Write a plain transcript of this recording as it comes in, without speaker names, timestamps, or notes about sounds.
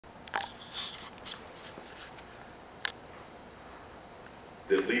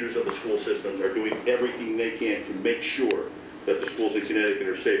the leaders of the school systems are doing everything they can to make sure that the schools in Connecticut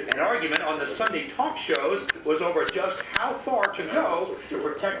are safe. An argument on the Sunday talk shows was over just how far to go to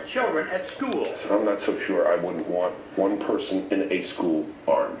protect children at schools. I'm not so sure I wouldn't want one person in a school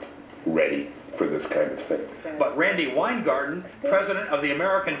armed, ready for this kind of thing. But Randy Weingarten, president of the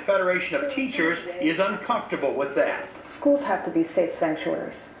American Federation of Teachers, is uncomfortable with that. Schools have to be safe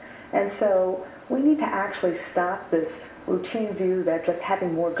sanctuaries. And so we need to actually stop this routine view that just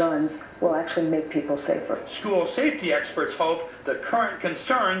having more guns will actually make people safer. School safety experts hope the current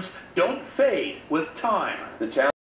concerns don't fade with time. The challenge